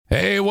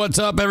Hey, what's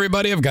up,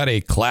 everybody? I've got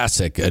a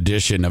classic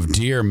edition of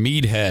Dear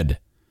Meathead.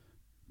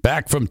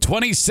 Back from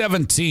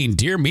 2017,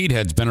 Dear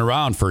Meathead's been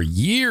around for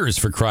years,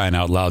 for crying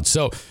out loud.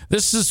 So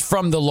this is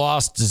from the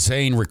Lost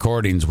Zane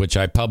recordings, which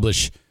I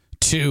publish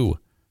 2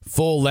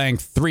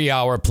 full-length,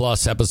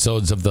 3-hour-plus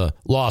episodes of the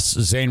Lost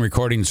Zane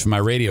recordings from my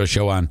radio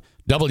show on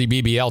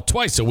WBBL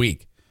twice a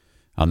week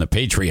on the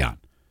Patreon.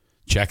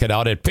 Check it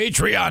out at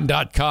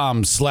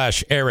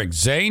patreon.com/Eric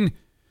Zane.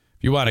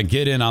 If you want to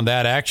get in on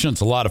that action,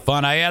 it's a lot of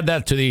fun. I add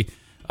that to the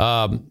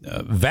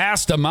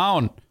vast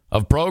amount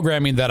of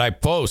programming that I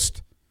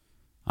post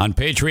on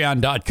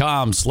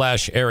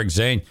patreon.com/Eric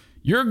Zane.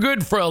 You're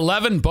good for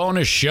 11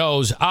 bonus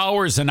shows,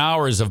 hours and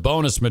hours of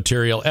bonus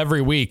material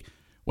every week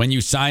when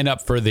you sign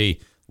up for the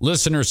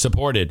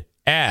listener-supported,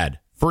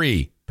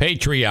 ad-free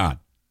Patreon.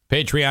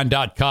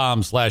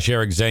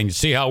 Patreon.com/Eric Zane. You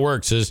see how it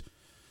works is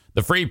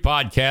the free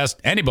podcast.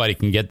 Anybody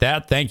can get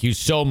that. Thank you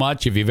so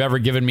much if you've ever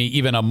given me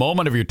even a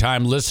moment of your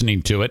time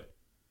listening to it.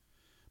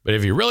 But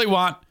if you really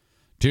want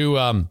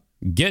to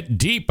get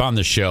deep on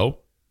the show,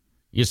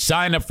 you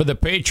sign up for the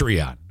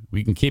Patreon.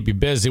 We can keep you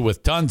busy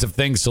with tons of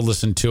things to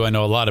listen to. I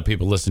know a lot of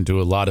people listen to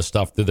a lot of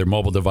stuff through their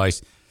mobile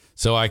device.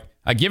 So I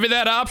give you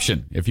that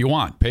option if you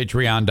want.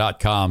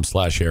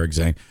 Patreon.com/Eric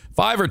Zane.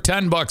 $5 or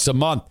 $10 a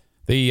month.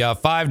 The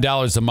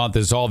 $5 a month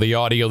is all the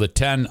audio. The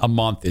 $10 a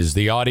month is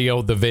the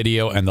audio, the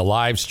video, and the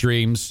live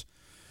streams.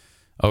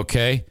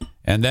 Okay?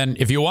 And then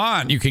if you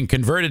want, you can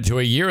convert it to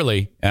a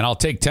yearly, and I'll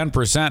take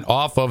 10%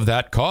 off of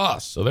that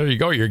cost. So there you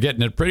go. You're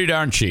getting it pretty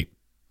darn cheap.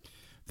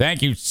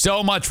 Thank you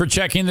so much for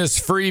checking this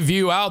free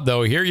view out,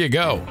 though. Here you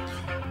go.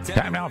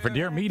 Time now for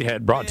Dear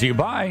Meathead, brought to you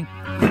by,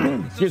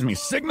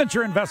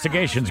 Signature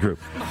Investigations Group,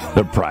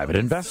 the private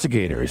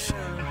investigators.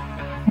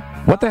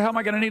 What the hell am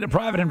I going to need a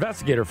private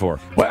investigator for?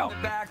 Well,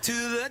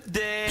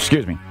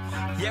 excuse me.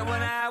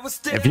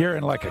 If you're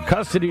in like a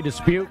custody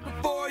dispute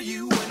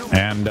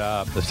and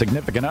the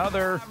significant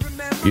other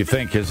you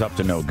think is up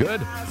to no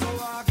good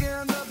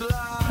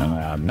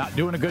and not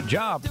doing a good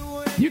job,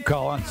 you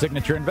call on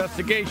Signature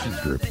Investigations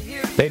Group.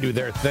 They do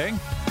their thing.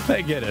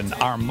 They get an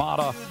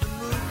armada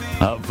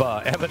of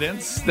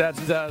evidence that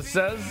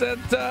says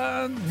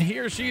that he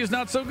or she is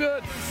not so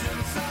good.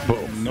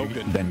 Boom, no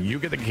good. Then you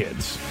get the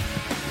kids.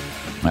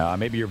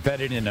 Maybe you're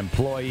vetting an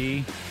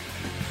employee,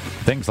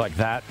 things like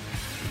that.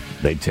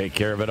 They take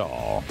care of it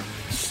all.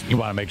 You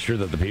want to make sure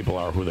that the people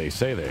are who they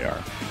say they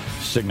are.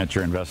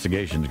 Signature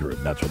Investigations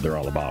Group. That's what they're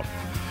all about.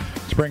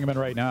 Let's bring them in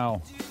right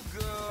now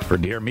for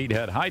Dear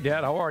Meathead. Hi,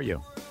 Dad. How are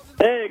you?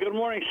 Hey, good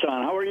morning,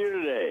 son. How are you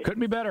today?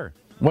 Couldn't be better.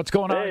 What's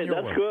going on in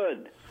your world?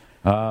 Good.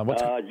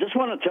 Just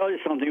want to tell you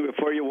something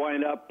before you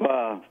wind up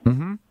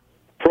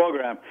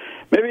program.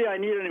 Maybe I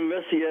need an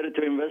investigator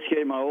to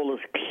investigate my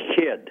oldest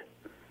kid.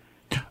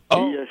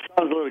 Oh. He sounds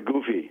a little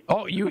goofy.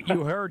 Oh, you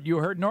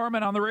heard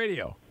Norman on the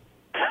radio?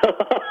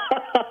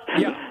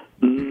 Yeah.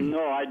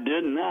 No, I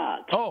did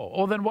not. Oh,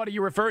 well, then what are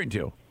you referring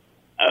to?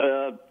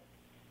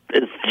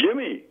 It's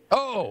Jimmy.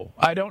 Oh,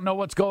 I don't know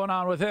what's going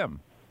on with him.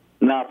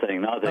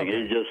 Nothing. Okay.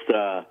 He's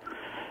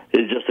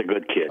just a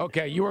good kid.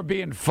 Okay, you were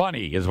being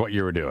funny is what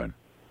you were doing.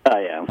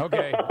 I am.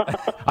 Okay.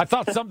 I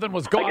thought something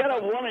was going on. I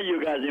got one of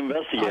you guys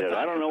investigated.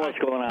 I don't know what's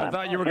going on. I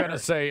thought you were going to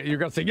say,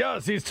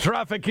 yes, he's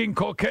trafficking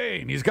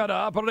cocaine. He's got an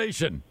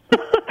operation.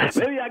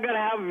 Maybe I got to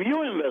have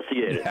you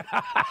investigated.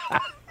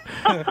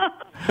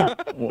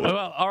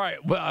 Well, all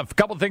right. Well, a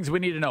couple things we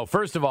need to know.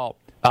 First of all,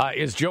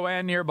 is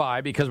Joanne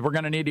nearby? Because we're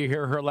going to need to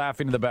hear her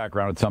laughing in the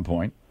background at some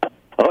point.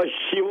 Oh,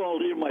 she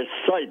won't leave my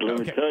sight, let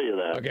me tell you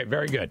that. Okay,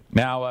 very good.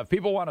 Now, if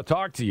people want to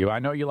talk to you, I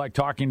know you like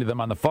talking to them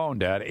on the phone,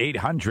 Dad.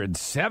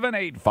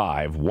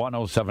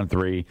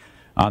 800-785-1073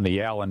 on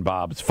the Al and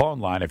Bob's phone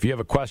line. If you have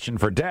a question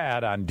for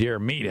Dad on Dear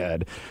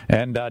Meathead.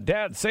 And,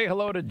 Dad, say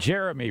hello to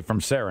Jeremy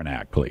from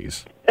Saranac,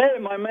 please. Hey,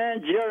 my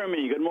man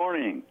Jeremy, good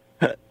morning.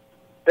 Hey,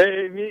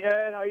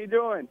 Meathead, how you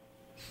doing?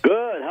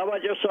 Good. How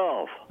about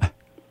yourself?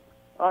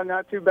 Oh,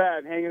 not too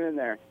bad. Hanging in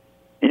there.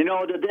 You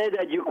know, the day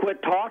that you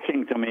quit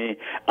talking to me,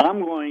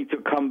 I'm going to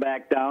come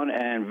back down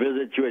and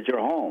visit you at your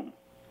home.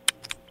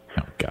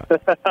 Oh, God.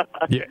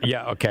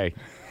 Yeah, okay.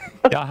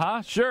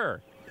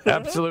 Sure.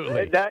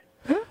 Absolutely. That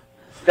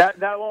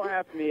won't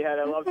happen, Meathead.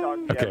 I love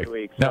talking to you every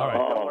week. So right.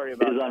 Don't worry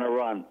about He's that. on a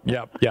run.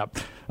 Yep.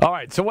 All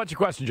right, so what's your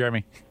question,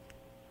 Jeremy?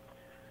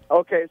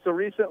 Okay, so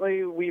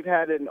recently we've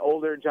had an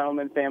older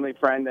gentleman, family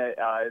friend that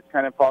has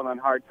kind of fallen on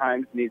hard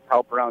times, needs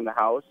help around the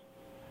house.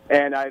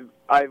 And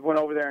I've went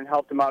over there and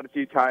helped him out a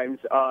few times.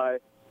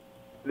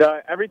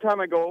 Every time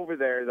I go over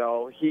there,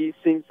 though, he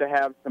seems to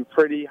have some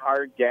pretty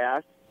hard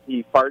gas.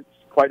 He farts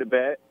quite a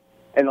bit.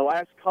 And the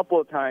last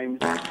couple of times,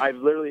 I've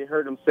literally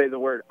heard him say the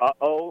word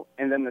 "uh-oh,"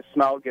 and then the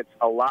smell gets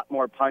a lot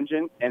more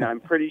pungent, and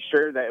I'm pretty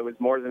sure that it was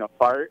more than a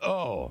fart.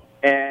 Oh.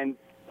 And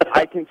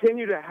I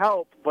continue to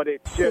help, but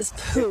it's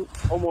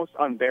almost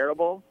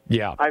unbearable.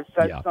 Yeah. I've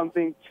said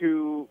something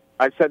to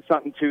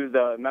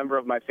the member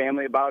of my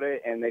family about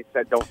it, and they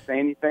said don't say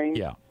anything.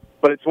 Yeah.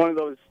 But it's one of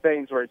those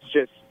things where it's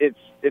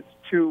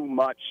too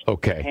much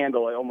to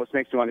handle. It almost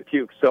makes me want to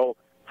puke. So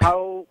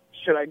how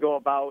should I go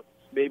about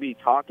maybe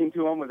talking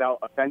to him without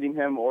offending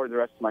him or the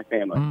rest of my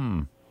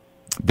family.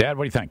 Dad,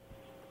 what do you think?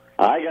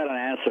 I got an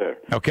answer.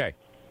 Okay.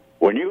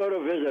 When you go to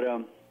visit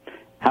him,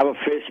 have a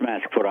face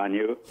mask put on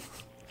you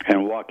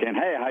and walk in.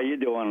 Hey, how you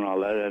doing and all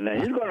that. And then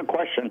he's going to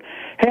question,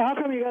 hey, how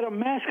come you got a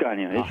mask on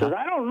you? He says,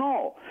 I don't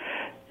know.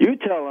 You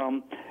tell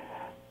him,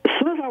 as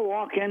soon as I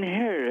walk in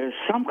here, there's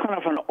some kind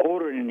of an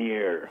odor in the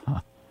air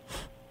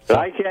that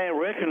I can't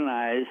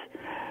recognize.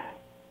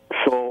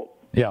 So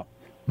yeah.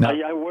 Now,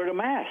 I wear the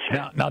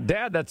mask. Now,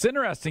 Dad, that's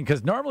interesting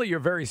because normally you're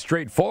very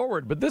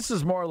straightforward, but this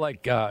is more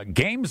like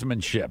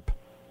gamesmanship.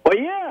 Well,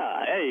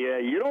 yeah.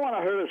 Hey, you don't want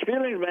to hurt his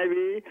feelings,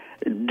 maybe.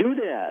 Do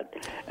that.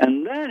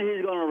 And then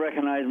he's going to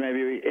recognize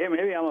maybe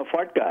I'm a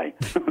fart guy.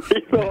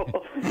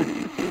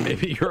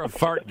 Maybe you're a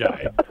fart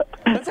guy.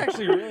 That's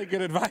actually really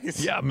good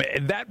advice. Yeah,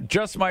 man, that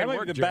just might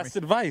work, the Jeremy. best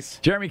advice.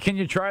 Jeremy, can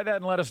you try that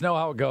and let us know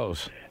how it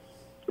goes?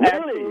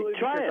 Really?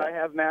 Try it. I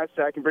have masks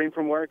that I can bring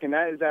from work, and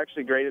that is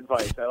actually great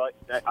advice. I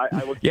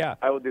will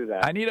do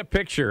that. I need a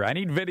picture. I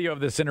need video of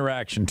this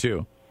interaction,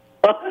 too.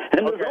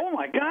 And okay. Oh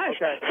my gosh,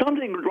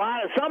 something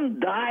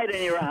died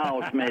in your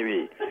house,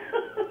 maybe.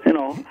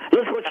 Let's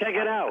go check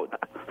it out.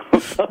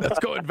 Let's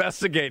go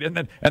investigate,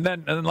 and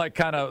then like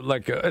kind of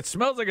like it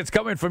smells like it's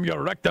coming from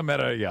your rectum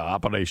area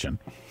operation.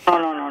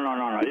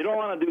 No. You don't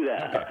want to do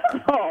that. Okay.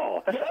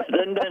 No.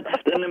 Then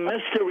the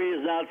mystery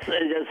is not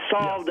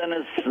solved, and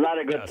it's not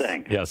a good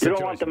thing. Yes. You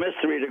don't want the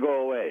mystery to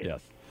go away.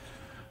 Yes.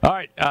 All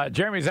right,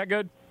 Jeremy, is that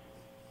good?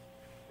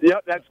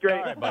 Yep, that's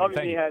great. All right,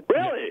 Meathead.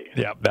 Really?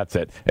 Yep, that's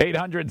it.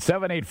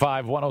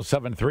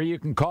 800-785-1073. You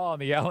can call on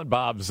the Alan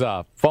Bob's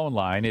phone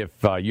line if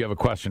you have a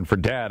question for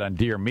Dad on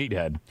Dear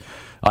Meathead.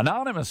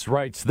 Anonymous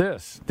writes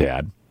this,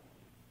 Dad.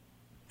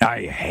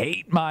 I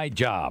hate my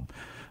job,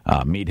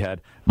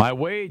 Meathead. My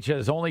wage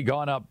has only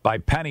gone up by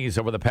pennies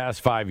over the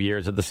past 5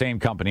 years at the same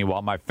company,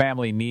 while my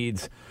family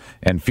needs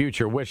and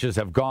future wishes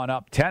have gone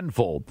up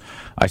tenfold.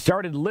 I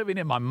started living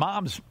in my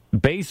mom's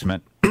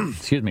basement,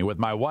 with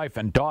my wife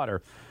and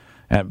daughter,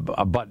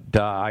 but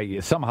I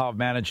somehow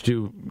managed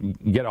to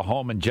get a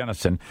home in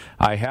Jenison.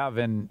 I have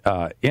an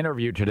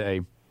interview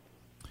today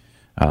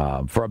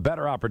for a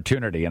better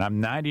opportunity, and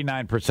I'm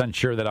 99%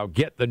 sure that I'll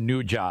get the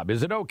new job.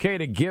 Is it okay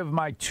to give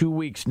my 2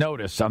 weeks'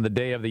 notice on the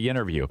day of the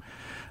interview?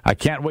 I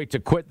can't wait to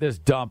quit this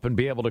dump and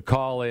be able to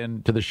call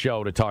in to the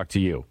show to talk to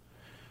you.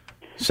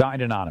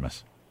 Signed,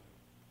 Anonymous.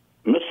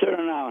 Mr.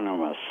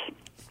 Anonymous,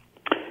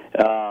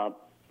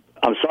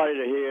 I'm sorry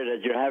to hear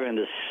that you're having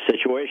this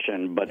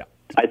situation, but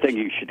I think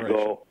you should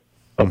go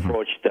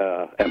approach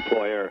the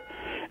employer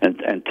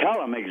and tell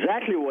them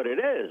exactly what it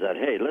is. That,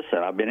 hey, listen,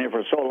 I've been here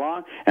for so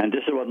long, and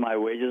this is what my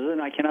wages is, and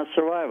I cannot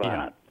survive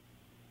on it.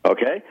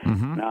 Okay?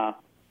 Mm-hmm. Now,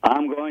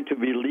 I'm going to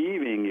be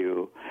leaving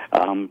you.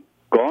 I'm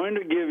going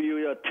to give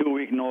you a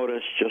 2-week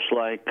notice, just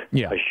like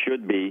I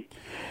should be.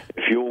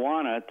 If you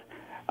want it,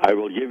 I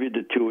will give you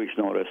the 2 weeks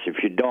notice.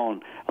 If you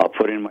don't, I'll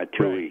put in my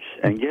 2 weeks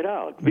and get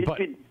out. Be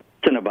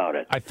about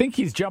it. I think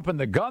he's jumping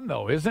the gun,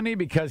 though, isn't he?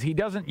 Because he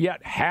doesn't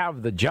yet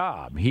have the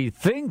job. He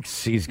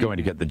thinks he's going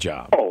to get the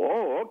job.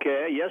 Oh,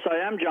 okay. Yes, I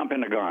am jumping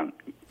the gun.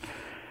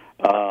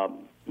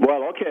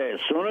 Well, okay.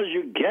 As soon as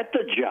you get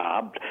the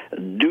job,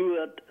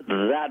 do it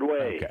that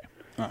way. Okay.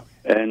 Oh.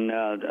 And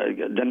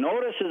the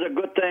notice is a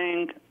good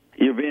thing.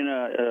 You're being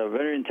a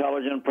very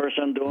intelligent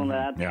person doing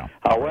that. Yeah.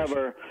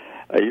 However,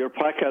 your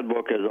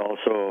pocketbook is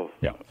also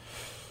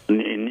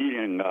in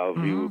needing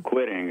of you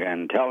quitting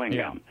and telling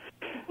him.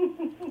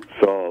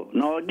 So,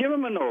 no, give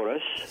him a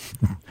notice.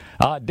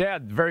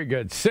 Dad, very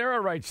good.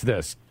 Sarah writes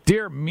this.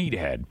 Dear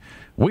Meathead,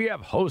 we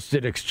have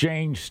hosted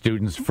exchange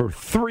students for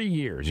 3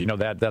 years. You know,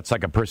 that's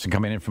like a person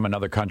coming in from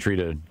another country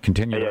to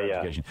continue their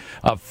education.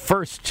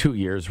 First 2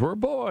 years were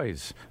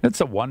boys. It's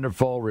a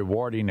wonderful,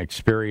 rewarding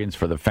experience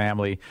for the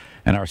family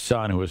and our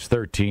son, who is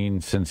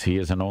 13, since he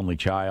is an only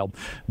child.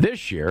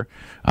 This year,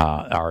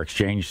 our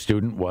exchange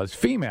student was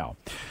female.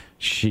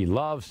 She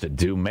loves to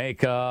do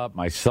makeup.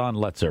 My son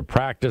lets her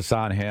practice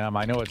on him.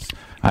 I know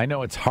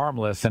it's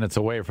harmless, and it's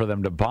a way for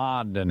them to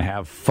bond and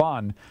have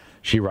fun,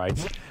 she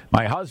writes.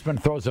 My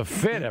husband throws a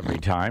fit every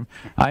time.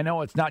 I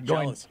know it's not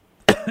going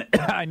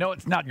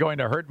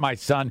to hurt my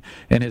son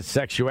in his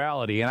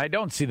sexuality, and I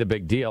don't see the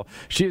big deal.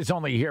 She is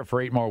only here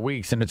for 8 more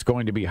weeks, and it's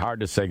going to be hard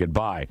to say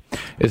goodbye.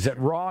 Is it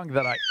wrong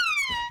that I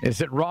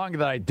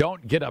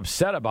don't get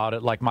upset about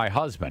it like my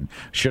husband?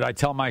 Should I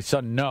tell my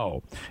son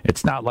no?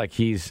 It's not like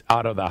he's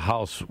out of the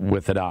house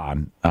with it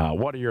on.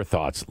 What are your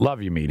thoughts?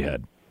 Love you,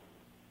 Meathead.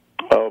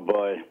 Oh,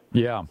 boy.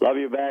 Yeah. Love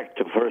you back,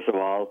 first of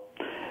all.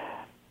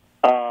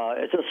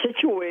 It's a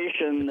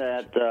situation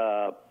that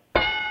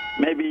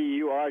maybe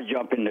you are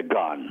jumping the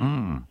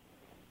gun.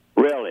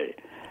 Really.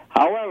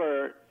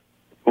 However,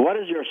 what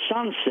does your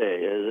son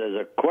say is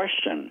a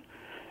question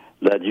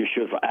that you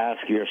should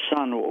ask your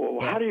son.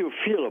 How do you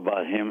feel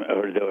about him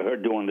or her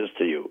doing this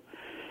to you?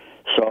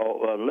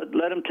 So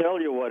let him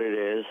tell you what it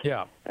is.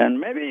 Yeah. And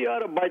maybe you ought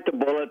to bite the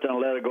bullet and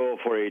let her go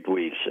for 8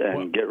 weeks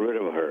and get rid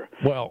of her.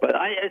 Well, but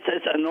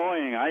it's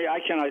annoying. I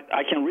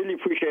can really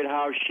appreciate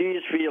how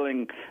she's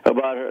feeling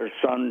about her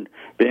son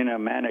being a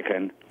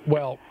mannequin.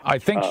 Well, I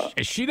think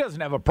she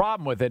doesn't have a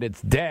problem with it.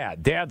 It's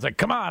Dad. Dad's like,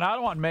 come on, I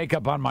don't want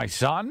makeup on my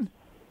son.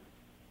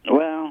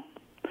 Well,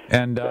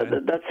 and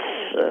that's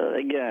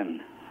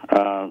again.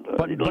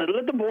 But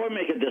let the boy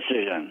make a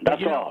decision.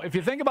 That's all. If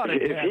you think about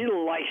it, if he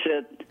likes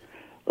it,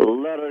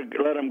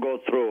 let him go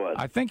through it.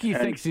 I think he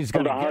thinks he's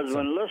going to get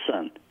husband,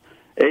 listen,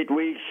 8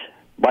 weeks,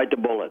 bite the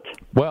bullet.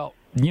 Well,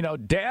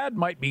 Dad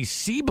might be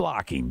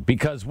C-blocking,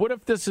 because what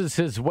if this is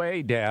his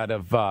way, Dad,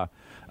 of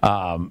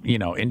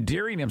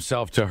endearing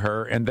himself to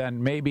her, and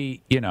then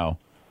maybe, Well,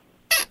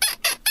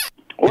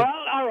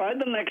 all right,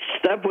 the next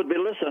step would be,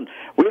 listen,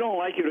 we don't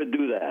like you to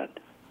do that.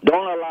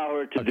 Don't allow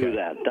her to do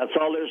that. That's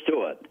all there is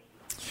to it.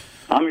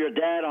 I'm your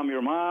dad. I'm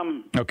your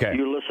mom. Okay.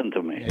 You listen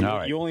to me. All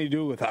right. You only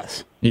do it with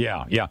us.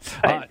 Yeah.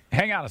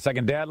 Hang on a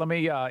second, Dad. Let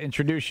me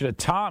introduce you to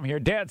Tom here.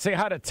 Dad, say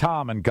hi to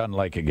Tom in Gun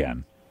Lake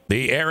again.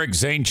 The Eric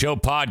Zane Show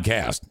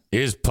podcast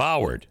is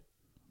powered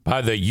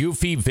by the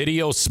Eufy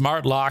Video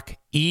Smart Lock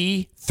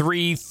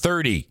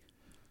E330.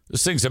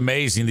 This thing's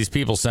amazing. These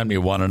people sent me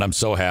one, and I'm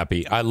so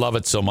happy. I love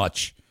it so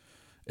much.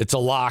 It's a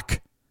lock.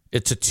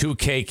 It's a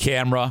 2K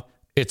camera.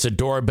 It's a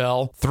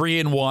doorbell.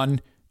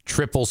 3-in-1,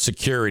 triple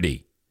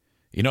security.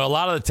 A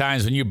lot of the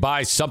times when you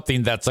buy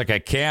something that's like a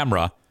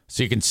camera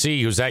so you can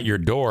see who's at your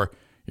door,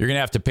 you're going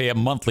to have to pay a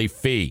monthly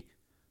fee.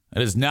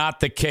 That is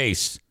not the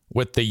case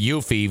with the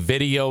Eufy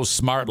Video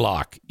Smart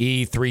Lock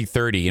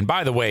E330. And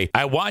by the way,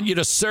 I want you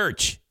to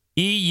search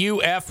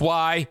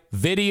EUFY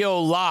Video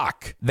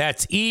Lock.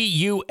 That's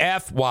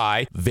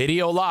EUFY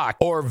Video Lock.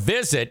 Or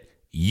visit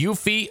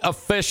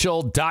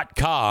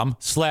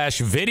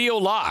eufyofficial.com/video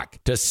lock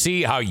to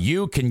see how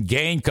you can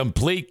gain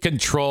complete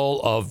control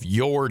of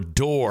your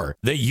door.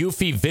 The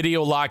Eufy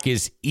Video Lock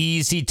is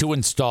easy to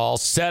install,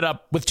 set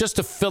up with just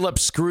a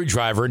Phillips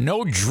screwdriver,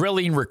 no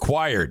drilling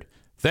required.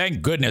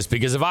 Thank goodness,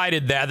 because if I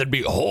did that, there'd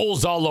be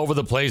holes all over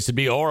the place. It'd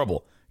be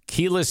horrible.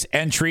 Keyless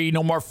entry,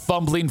 no more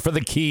fumbling for the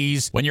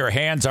keys when your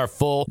hands are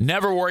full.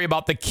 Never worry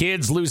about the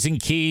kids losing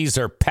keys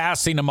or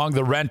passing among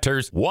the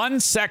renters. 1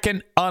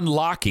 second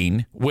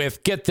unlocking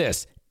with, get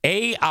this,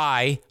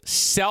 AI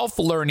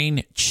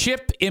self-learning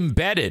chip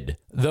embedded.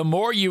 The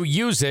more you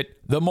use it,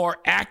 the more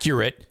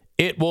accurate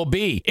it will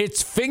be.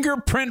 It's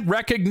fingerprint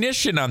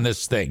recognition on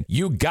this thing.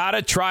 You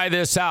gotta try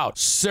this out.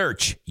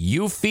 Search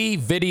Eufy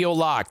Video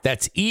Lock.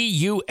 That's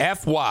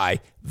EUFY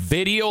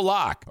Video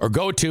Lock. Or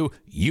go to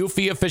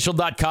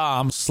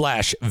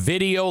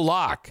eufyofficial.com/video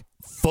lock.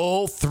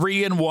 Full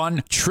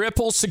 3-in-1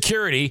 triple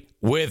security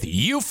with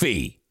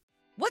Eufy.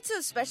 What's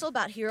so special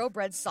about Hero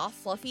Bread's soft,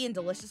 fluffy, and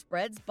delicious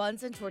breads,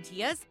 buns, and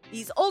tortillas?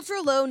 These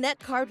ultra-low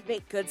net-carb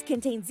baked goods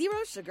contain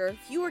zero sugar,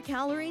 fewer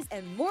calories,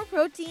 and more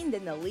protein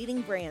than the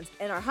leading brands,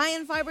 and are high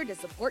in fiber to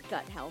support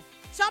gut health.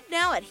 Shop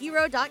now at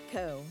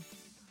hero.co.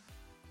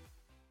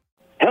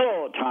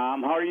 Hello,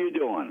 Tom. How are you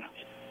doing?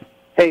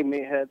 Hey,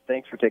 Meathead.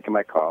 Thanks for taking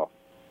my call.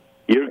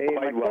 You're quite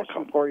welcome. My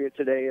question for you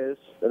today is,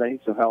 that I need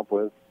some help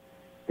with,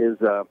 is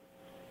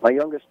my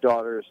youngest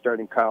daughter is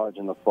starting college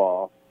in the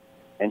fall,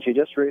 and she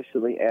just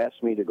recently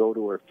asked me to go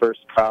to her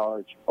first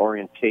college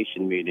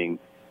orientation meeting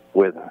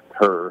with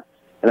her.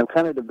 And I'm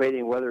kind of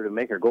debating whether to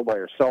make her go by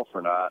herself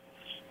or not,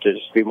 to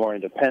just be more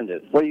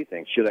independent. What do you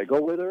think? Should I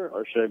go with her,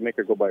 or should I make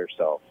her go by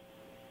herself?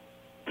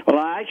 Well,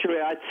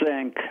 actually, I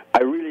think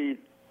I really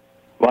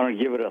want to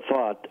give it a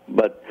thought,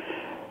 but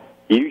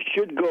you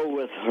should go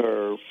with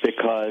her,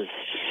 because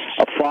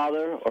a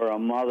father or a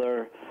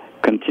mother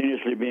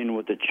continuously being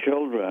with the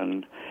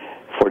children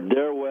for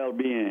their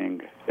well-being,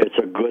 it's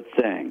a good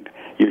thing.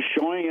 You're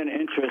showing an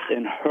interest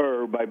in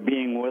her by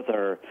being with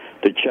her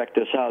to check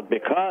this out,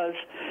 because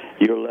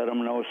you let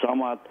them know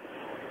somewhat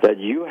that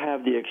you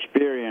have the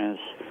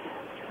experience.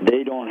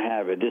 They don't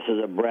have it. This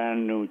is a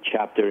brand new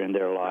chapter in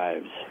their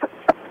lives.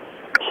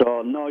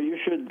 So, no, you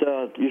should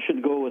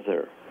go with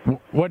her.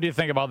 What do you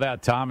think about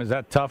that, Tom? Is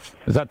that tough?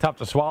 Is that tough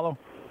to swallow?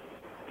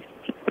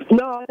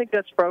 No, I think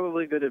that's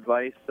probably good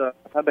advice.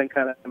 I've been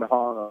kind of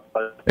hauling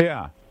on it.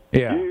 Yeah.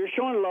 You're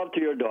showing love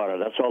to your daughter.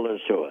 That's all there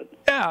is to it.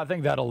 Yeah, I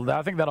think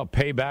that'll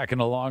pay back in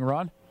the long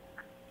run.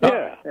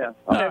 Yeah. Okay.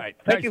 All right.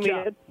 Thank Nice you,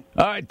 job. Meathead.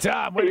 All right,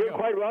 Tom. You're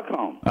quite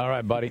welcome. All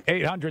right, buddy.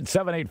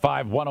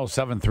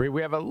 800-785-1073.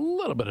 We have a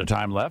little bit of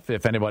time left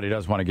if anybody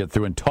does want to get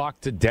through and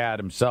talk to Dad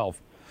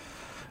himself.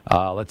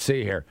 Let's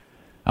see here.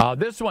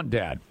 This one,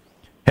 Dad.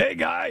 Hey,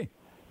 guy.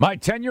 My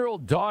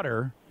 10-year-old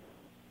daughter,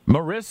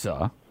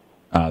 Marissa,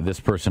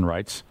 this person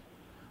writes,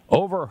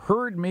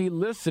 overheard me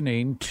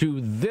listening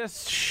to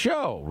this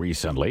show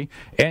recently,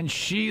 and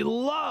she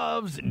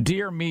loves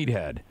Dear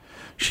Meathead.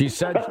 She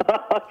said,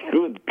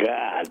 good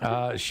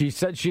God. She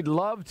said she'd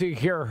love to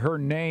hear her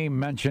name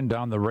mentioned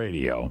on the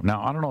radio.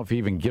 Now, I don't know if he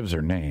even gives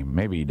her name.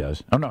 Maybe he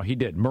does. Oh, no, he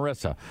did.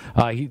 Marissa.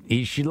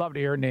 She'd love to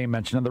hear her name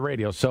mentioned on the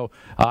radio. So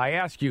I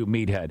ask you,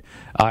 Meathead,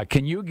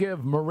 can you give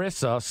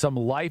Marissa some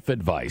life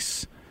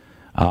advice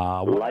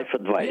Life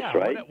advice, yeah,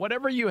 right?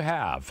 Whatever you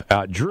have.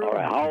 Drew. All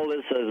right. How old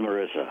is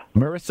Marissa?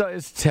 Marissa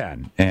is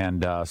 10.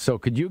 And so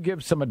could you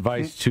give some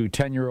advice to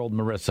 10-year-old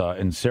Marissa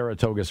in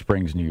Saratoga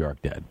Springs, New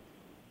York, Dad?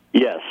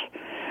 Yes.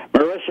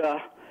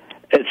 Marissa,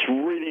 it's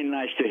really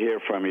nice to hear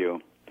from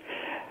you.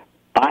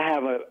 I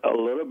have a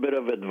little bit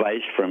of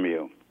advice from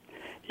you.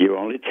 You're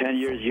only 10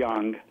 years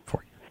young.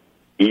 4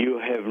 years. You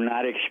have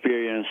not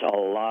experienced a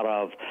lot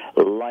of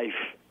life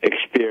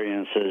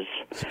experiences.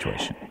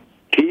 Situation.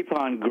 Keep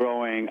on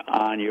growing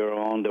on your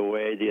own the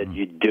way that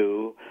you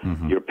do.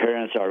 Mm-hmm. Your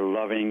parents are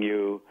loving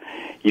you.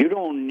 You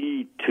don't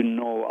need to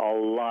know a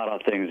lot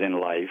of things in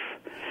life.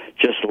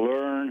 Just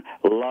learn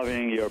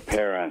loving your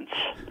parents.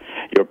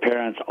 Your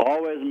parents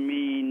always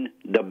mean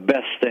the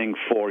best thing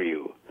for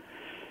you.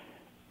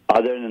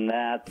 Other than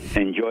that,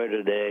 enjoy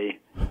the day,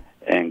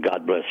 and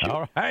God bless you.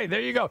 All right,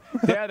 there you go.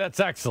 Yeah, that's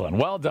excellent.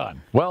 Well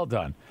done. Well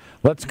done.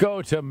 Let's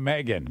go to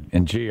Megan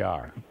in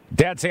GR.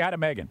 Dad, say hi to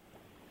Megan.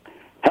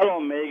 Hello,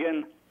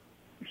 Megan.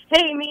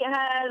 Hey,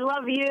 Meathead.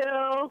 Love you.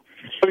 Love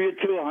you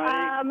too,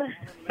 honey.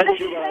 Miss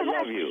you, but I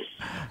love you.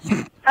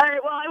 All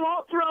right, well, I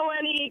won't throw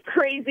any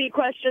crazy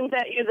questions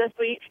at you this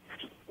week.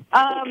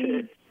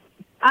 Okay.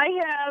 I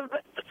have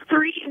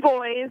 3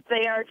 boys.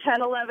 They are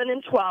 10, 11,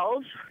 and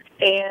 12,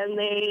 and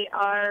they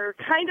are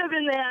kind of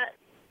in that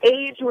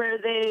age where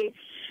they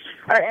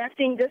are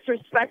acting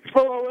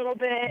disrespectful a little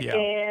bit,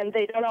 and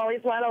they don't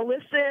always want to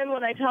listen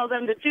when I tell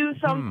them to do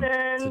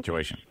something.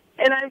 Situation.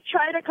 And I've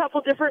tried a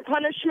couple different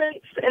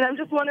punishments, and I'm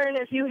just wondering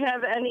if you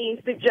have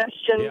any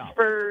suggestions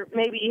for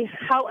maybe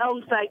how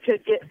else I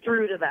could get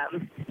through to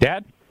them.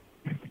 Dad?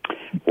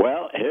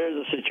 Well,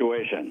 here's the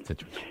situation.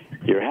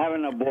 You're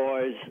having 3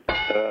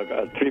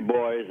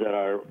 boys that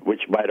are,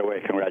 which, by the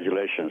way,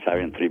 congratulations,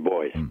 having 3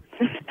 boys,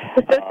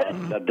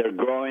 that they're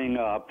growing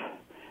up,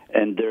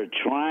 and they're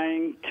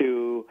trying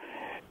to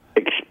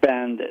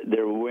expand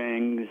their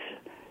wings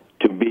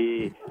to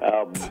be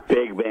a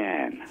big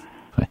man.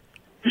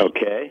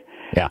 Okay?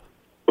 Yeah.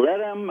 Let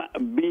them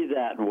be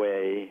that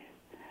way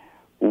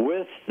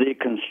with the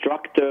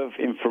constructive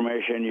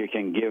information you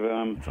can give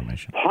them.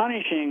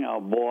 Punishing a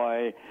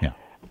boy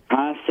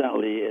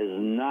constantly is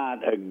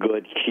not a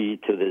good key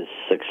to this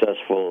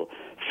successful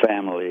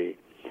family.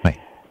 Right.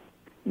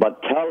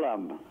 But tell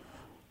them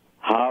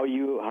how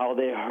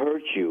they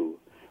hurt you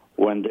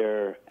when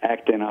they're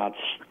acting out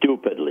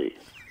stupidly.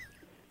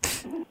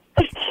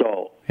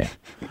 So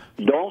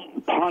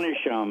don't punish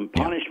them.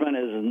 Punishment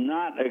is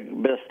not the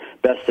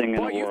best thing in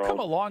the world. You've come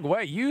a long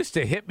way. You used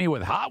to hit me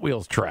with Hot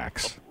Wheels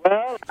tracks.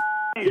 Well,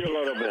 you a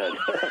little bit.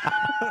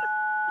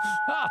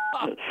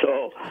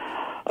 So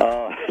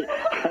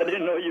I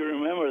didn't know you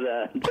remember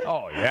that.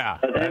 Oh, yeah.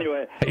 But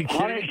anyway,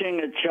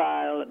 punishing a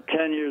child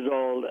 10 years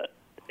old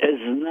is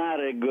not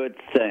a good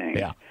thing.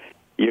 Yeah.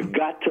 You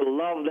got to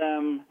love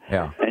them,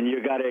 and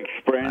you got to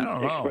express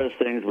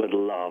things with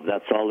love.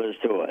 That's all there's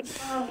to it.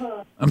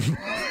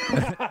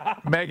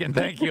 Megan,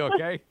 thank you,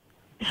 okay?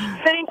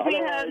 Thanks,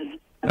 Meathead.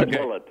 Okay.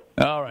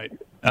 All right.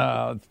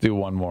 Let's do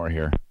one more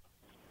here.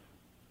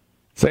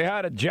 Say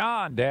hi to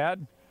John,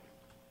 Dad.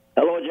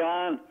 Hello,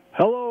 John.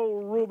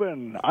 Hello,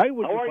 Ruben. How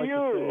are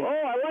you?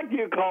 I like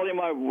you calling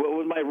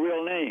with my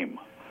real name.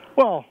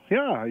 Well,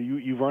 yeah,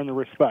 you've earned the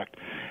respect.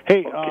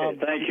 Hey,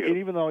 thank you. And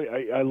even though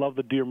I love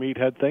the Dear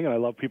Meathead thing, and I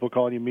love people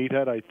calling you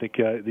Meathead, I think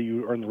that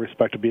you earn the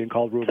respect of being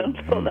called Ruben.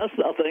 That's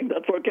nothing.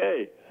 That's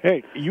okay.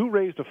 Hey, you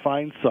raised a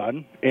fine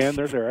son, and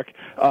there's Eric.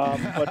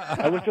 But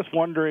I was just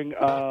wondering,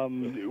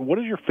 what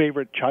is your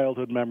favorite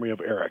childhood memory of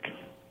Eric?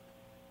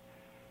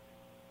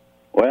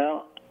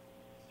 Well,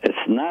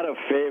 it's not a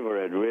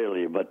favorite,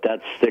 really, but that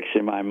sticks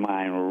in my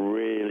mind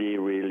really,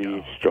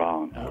 really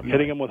strong.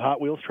 Hitting him with Hot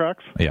Wheels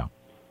tracks? Yeah.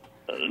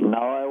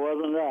 No, it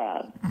wasn't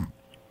that.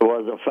 It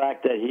was the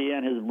fact that he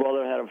and his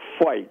brother had a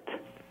fight,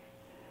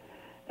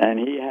 and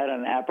he had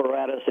an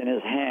apparatus in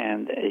his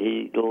hand.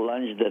 He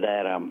lunged it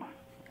at him.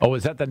 Oh,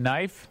 is that the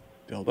knife?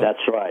 That's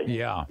right.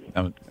 Yeah.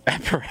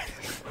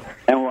 Apparatus.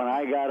 And when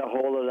I got a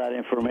hold of that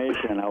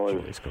information, I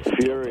was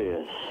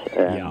furious.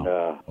 And,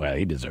 well,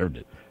 he deserved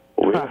it.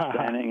 We were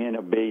standing in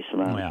a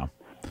basement,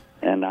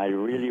 and I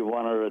really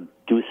wanted to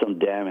do some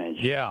damage.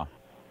 Yeah.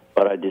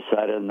 But I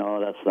decided,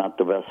 no, that's not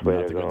the best way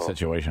to go. Not a good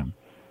situation.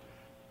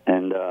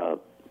 And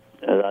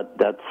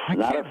that's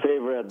not a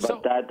favorite,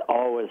 but that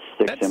always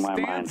sticks in my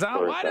mind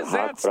first. Why does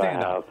that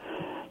stand out?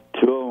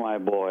 2 of my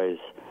boys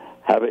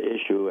have an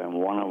issue, and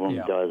one of them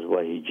does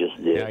what he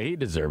just did. Yeah, he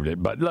deserved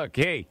it. But look,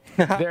 hey,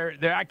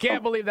 I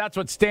can't believe that's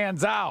what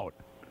stands out.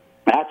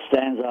 That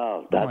stands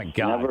out. That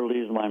never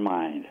leaves my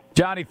mind.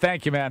 Johnny,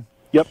 thank you, man.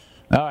 Yep.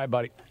 All right,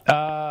 buddy.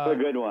 A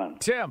good one.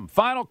 Tim,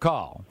 final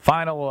call.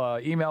 Final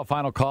email,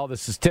 final call.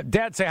 This is Tim.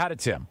 Dad, say hi to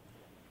Tim.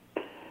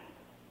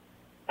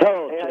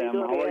 Hello, Tim.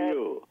 How are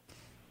you?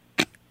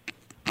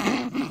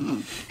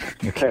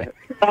 Okay.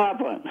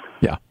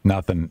 Yeah,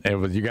 nothing. It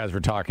was you guys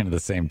were talking at the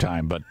same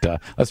time, but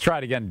let's try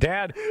it again.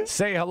 Dad,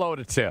 say hello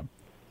to Tim.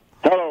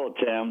 Hello,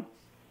 Tim.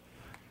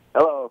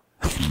 Hello.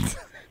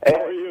 How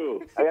are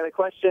you? I got a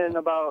question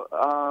about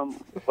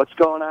what's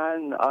going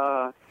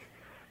on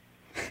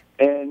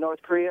in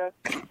North Korea.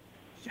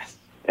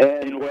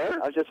 And In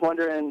where? I was just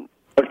wondering,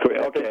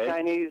 Okay. the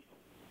Chinese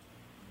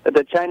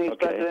Okay.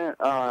 president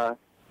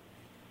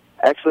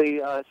actually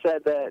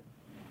said that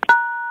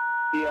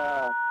he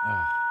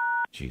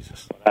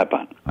Jesus. What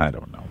happened? I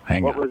don't know.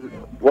 Hang what on.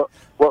 was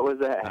what was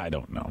that? I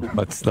don't know.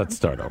 Let's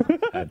start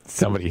over.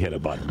 Somebody hit a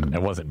button.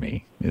 It wasn't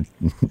me.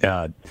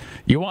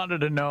 You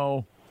wanted to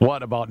know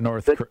what about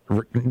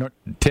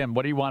Tim,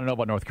 what do you want to know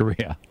about North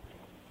Korea?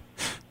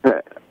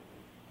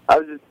 I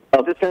was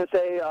just going to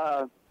say,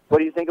 what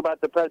do you think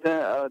about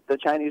the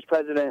Chinese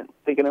president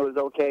thinking it was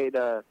okay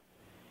to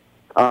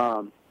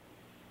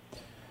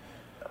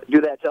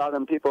do that to all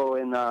them people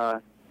in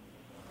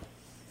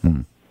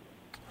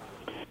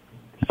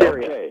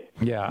Syria? Okay.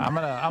 Yeah, I'm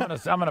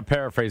gonna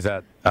paraphrase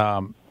that.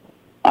 I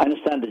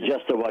understand the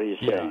gist of what he's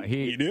saying.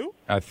 You do?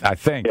 I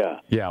think. Yeah.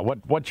 Yeah.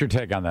 What's your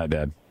take on that,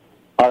 Dad?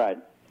 All right.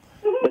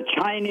 The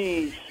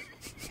Chinese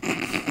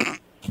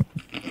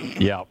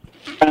Yeah.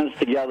 bands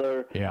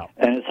together, Yeah.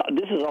 and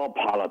this is all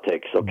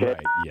politics, okay?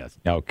 Right. Yes.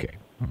 Okay.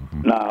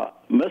 Now,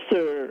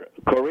 Mr.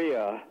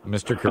 Korea,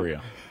 Mr.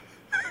 Korea.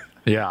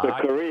 Yeah.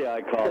 Korea,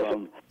 I call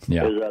him,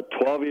 Yeah. is a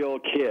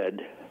 12-year-old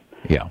kid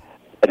Yeah.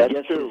 that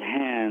gets his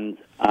hands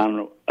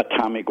on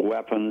atomic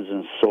weapons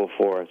and so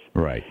forth,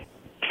 Right.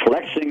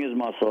 flexing his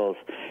muscles,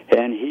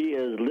 and he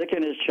is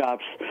licking his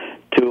chops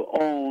to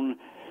own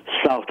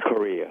South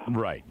Korea.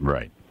 Right.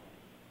 Right.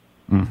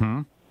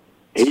 Mm-hmm.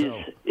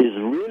 He's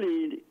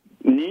really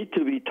need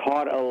to be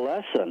taught a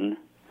lesson,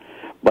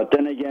 but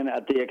then again,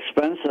 at the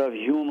expense of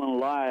human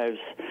lives,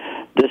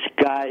 this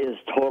guy is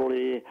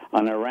totally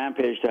on a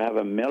rampage to have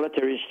a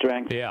military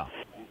strength. Yeah.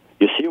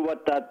 You see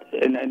what that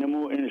in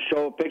the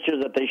show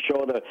pictures that they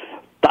show, the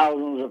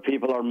thousands of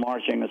people are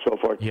marching and so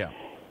forth. Yeah.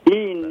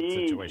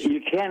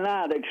 You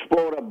cannot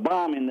explode a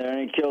bomb in there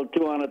and kill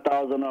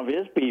 200,000 of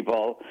his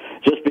people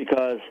just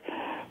because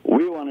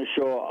we want to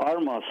show our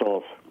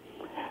muscles.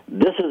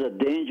 This is a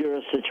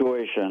dangerous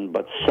situation,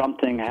 but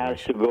something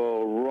has to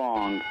go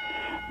wrong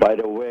by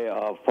the way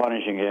of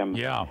punishing him.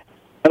 Yeah.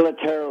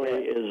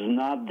 Militarily is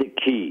not the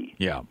key.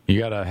 Yeah. You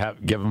gotta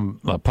give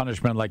him a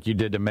punishment like you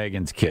did to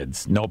Megan's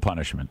kids. No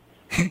punishment.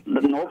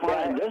 No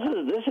problem.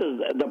 This is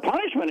the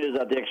punishment is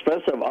at the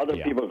expense of other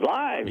people's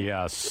lives.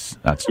 Yes,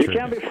 that's You true.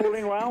 can't be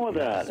fooling around with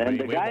that. And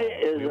the guy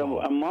is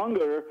a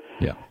monger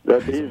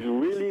that is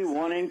really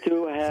wanting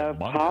to have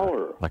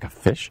power. Like a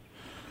fish?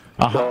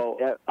 So,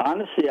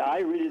 honestly, I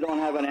really don't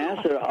have an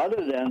answer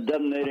other than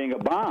detonating a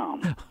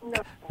bomb.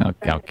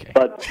 Okay.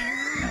 But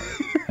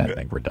I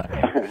think we're done.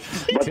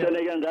 but then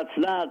again, that's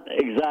not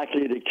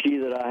exactly the key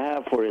that I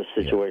have for his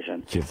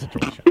situation. His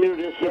situation. Here,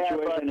 this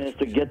situation is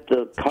to get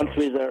the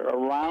countries that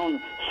are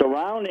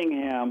surrounding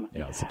him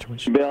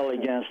bill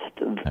against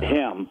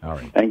him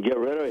and get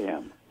rid of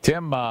him.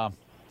 Tim. Or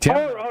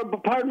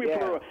pardon me,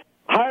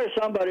 hire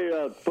somebody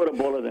to put a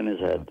bullet in his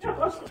head.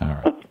 All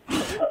right.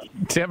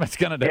 Tim, it's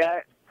going to...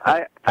 Yeah,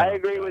 I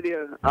agree with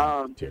you.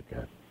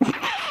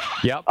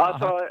 Yep.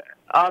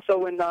 Also,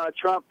 when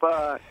Trump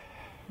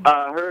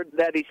heard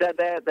that he said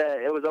that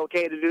it was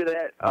okay to do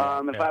that,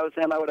 if I was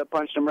him, I would have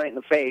punched him right in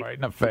the face. Right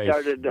in the face.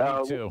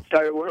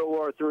 Started World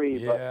War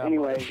III. But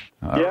anyway.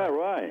 Right. All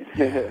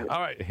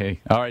right.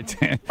 Hey. All right,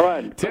 Tim. All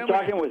right. Tim, I'm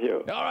talking with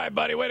you. All right,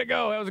 buddy. Way to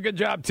go. That was a good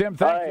job, Tim.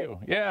 Thank you.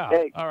 Yeah.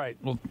 Hey. All right.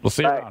 We'll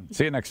see you around.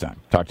 See you next time.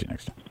 Talk to you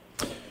next time.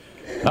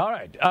 All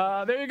right.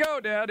 There you go,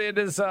 Dad. It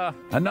is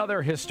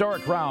another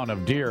historic round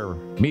of Dear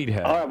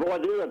Meathead. All right, boy,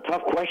 these are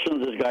tough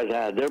questions this guy's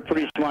had. They're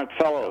pretty smart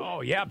fellows.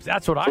 Oh, yeah.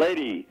 That's what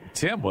Lady.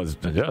 Tim was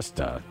just...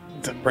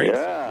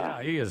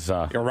 yeah, he is...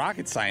 You're a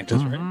rocket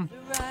scientist, right?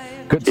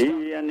 Good stuff.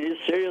 And he's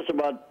serious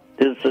about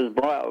his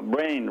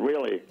brain,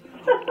 really.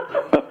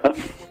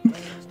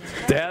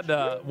 Dad,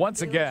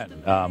 once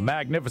again,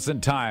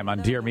 magnificent time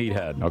on Dear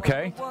Meathead,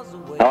 okay?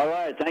 All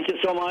right. Thank you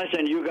so much,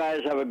 and you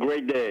guys have a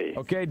great day.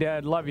 Okay,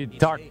 Dad. Love you.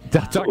 Talk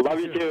Love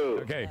you too.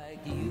 Okay.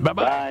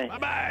 Bye-bye. Bye.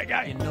 Bye-bye,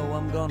 guy. You know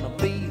I'm gonna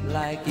be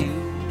like you.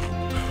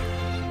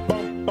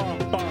 Bum, bum,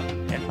 bum.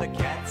 And the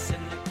cats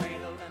in the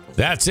cradle.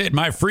 That's it.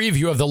 My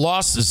FREEview of the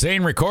Lost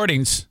Zane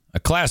recordings, a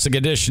classic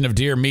edition of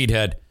Dear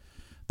Meathead.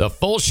 The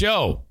full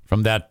show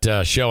from that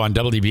show on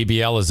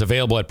WBBL is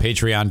available at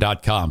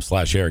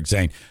patreon.com/Eric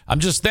Zane. I'm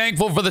just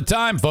thankful for the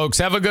time, folks.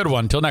 Have a good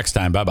one. Till next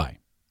time. Bye-bye.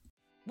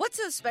 What's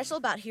so special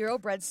about Hero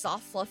Bread's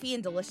soft, fluffy,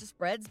 and delicious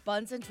breads,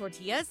 buns, and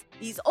tortillas?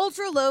 These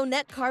ultra-low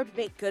net-carb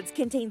baked goods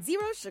contain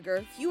zero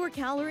sugar, fewer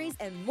calories,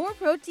 and more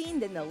protein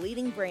than the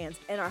leading brands,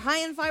 and are high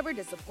in fiber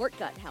to support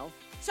gut health.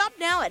 Shop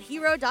now at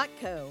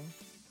hero.co.